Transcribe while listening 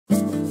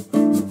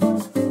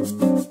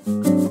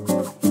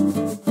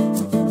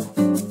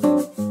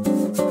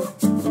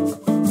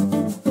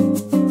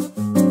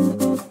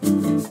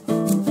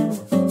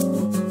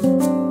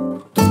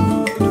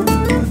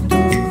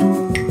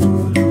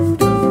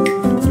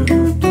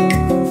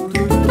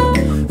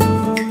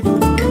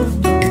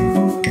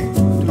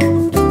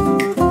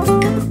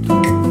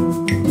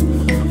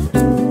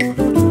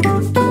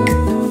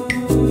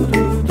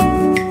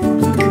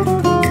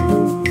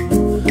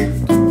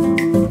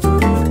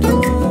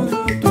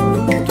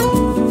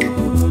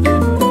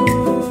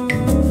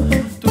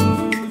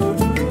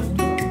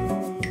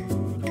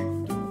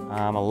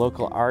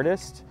local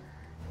artist,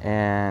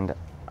 and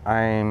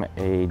I'm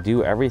a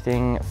do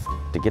everything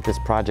to get this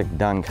project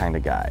done kind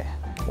of guy.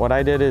 What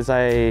I did is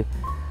I'm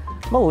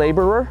a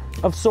laborer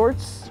of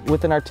sorts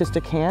with an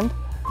artistic hand.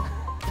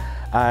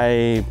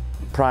 I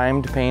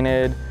primed,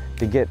 painted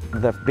to get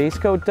the base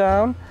coat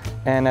down,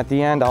 and at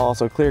the end I'll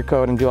also clear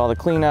coat and do all the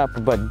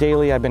cleanup, but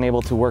daily I've been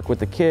able to work with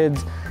the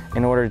kids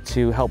in order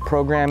to help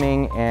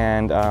programming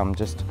and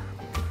just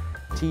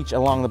teach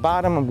along the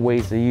bottom of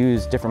ways to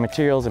use different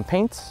materials and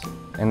paints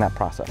in that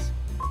process.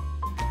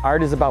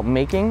 Art is about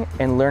making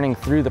and learning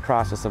through the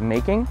process of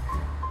making.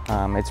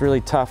 It's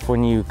really tough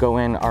when you go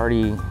in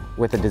already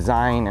with a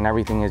design and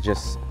everything is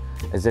just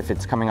as if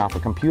it's coming off a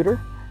computer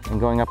and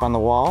going up on the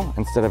wall,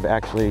 instead of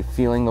actually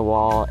feeling the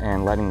wall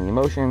and letting the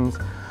emotions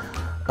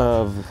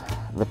of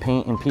the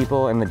paint and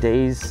people and the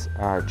days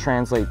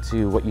translate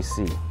to what you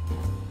see.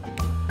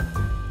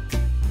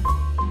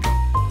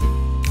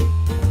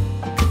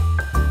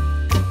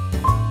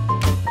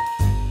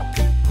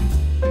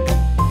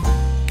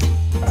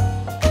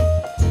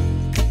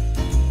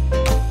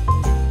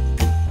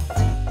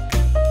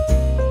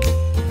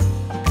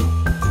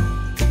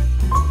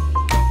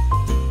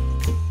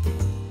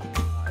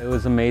 It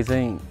was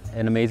amazing,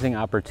 an amazing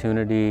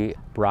opportunity.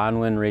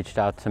 Bronwyn reached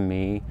out to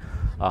me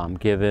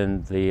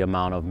given the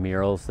amount of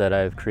murals that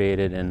I've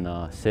created in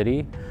the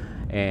city,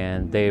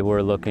 and they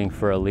were looking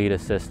for a lead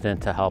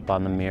assistant to help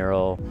on the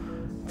mural,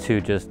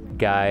 to just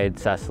guide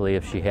Cecily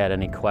if she had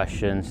any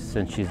questions,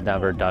 since she's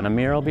never done a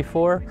mural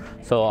before.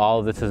 So all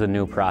of this is a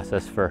new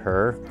process for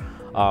her.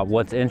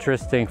 What's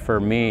interesting for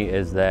me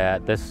is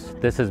that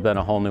this has been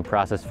a whole new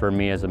process for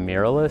me as a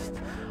muralist.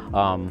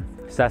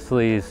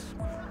 Cecily's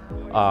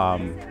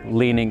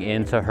leaning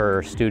into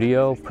her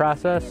studio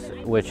process,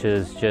 which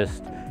is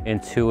just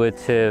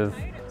intuitive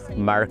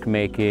mark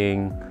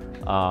making,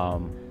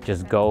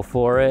 just go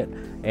for it.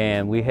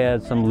 And we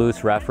had some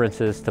loose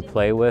references to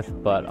play with,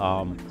 but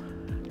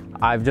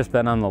I've just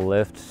been on the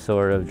lift,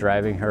 sort of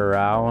driving her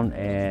around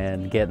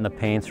and getting the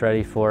paints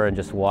ready for her and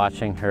just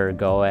watching her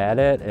go at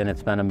it, and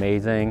it's been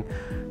amazing.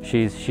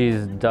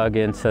 She's dug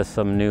into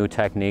some new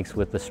techniques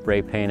with the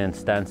spray paint and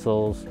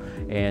stencils,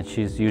 and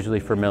she's usually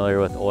familiar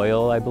with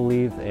oil, I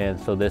believe, and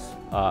so this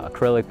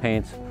acrylic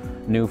paint's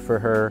new for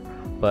her,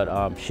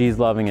 but she's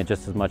loving it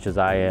just as much as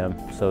I am,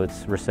 so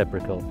it's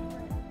reciprocal.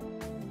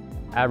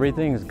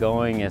 Everything's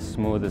going as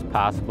smooth as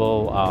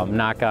possible,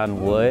 knock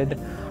on wood.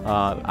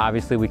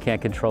 Obviously we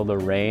can't control the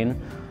rain,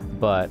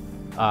 but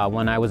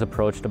when I was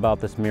approached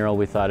about this mural,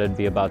 we thought it'd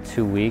be about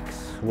 2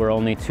 weeks. We're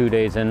only 2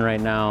 days in right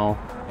now,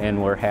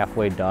 and we're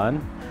halfway done.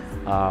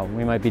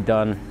 We might be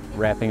done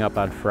wrapping up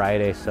on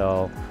Friday,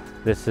 so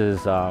this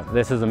is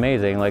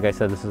amazing. Like I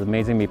said, this is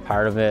amazing to be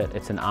part of it.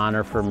 It's an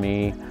honor for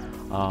me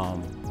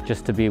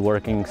just to be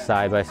working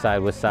side by side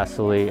with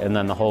Cecily and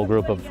then the whole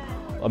group of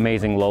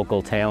amazing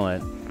local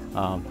talent.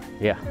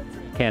 Yeah,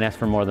 can't ask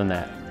for more than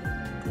that.